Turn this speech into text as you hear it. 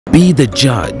Be the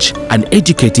Judge, an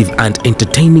educative and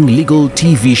entertaining legal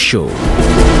TV show.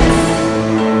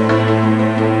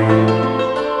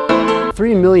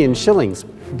 3 million shillings.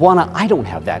 Bwana, I don't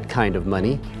have that kind of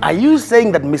money. Are you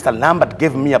saying that Mr. Lambert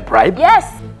gave me a bribe?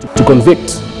 Yes. To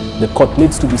convict, the court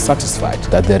needs to be satisfied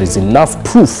that there is enough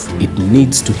proof It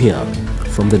needs to hear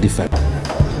from the defendant.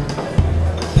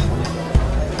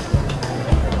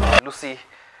 Lucy,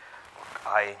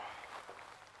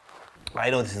 I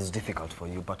know this is difficult for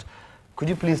you, but could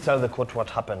you please tell the court what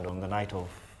happened on the night of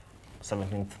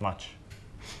 17th March?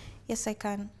 Yes, I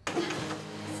can.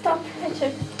 Stop,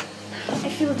 Richard. I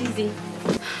feel dizzy.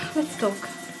 Let's talk.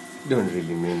 You don't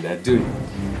really mean that, do you?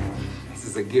 This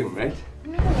is a game, right?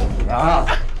 No.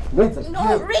 No,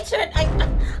 No, Richard,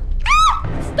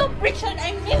 Stop, Richard,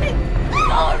 I mean it.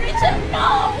 No, Richard,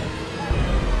 no!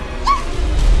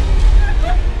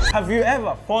 Have you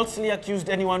ever falsely accused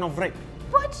anyone of rape?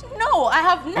 What? No, I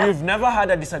have never. You've never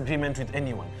had a disagreement with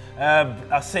anyone,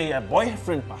 say a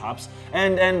boyfriend perhaps,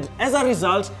 and as a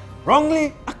result,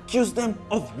 wrongly accused them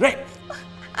of rape.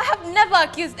 I have never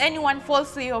accused anyone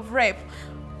falsely of rape.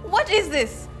 What is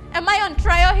this? Am I on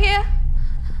trial here?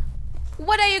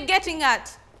 What are you getting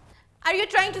at? Are you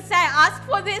trying to say I asked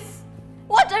for this?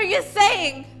 What are you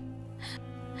saying?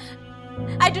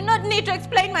 I do not need to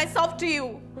explain myself to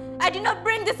you. I did not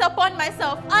bring this upon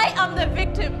myself. I am the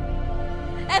victim.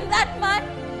 And that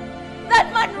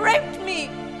man raped me.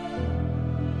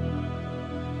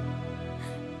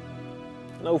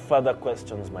 No further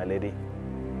questions, my lady.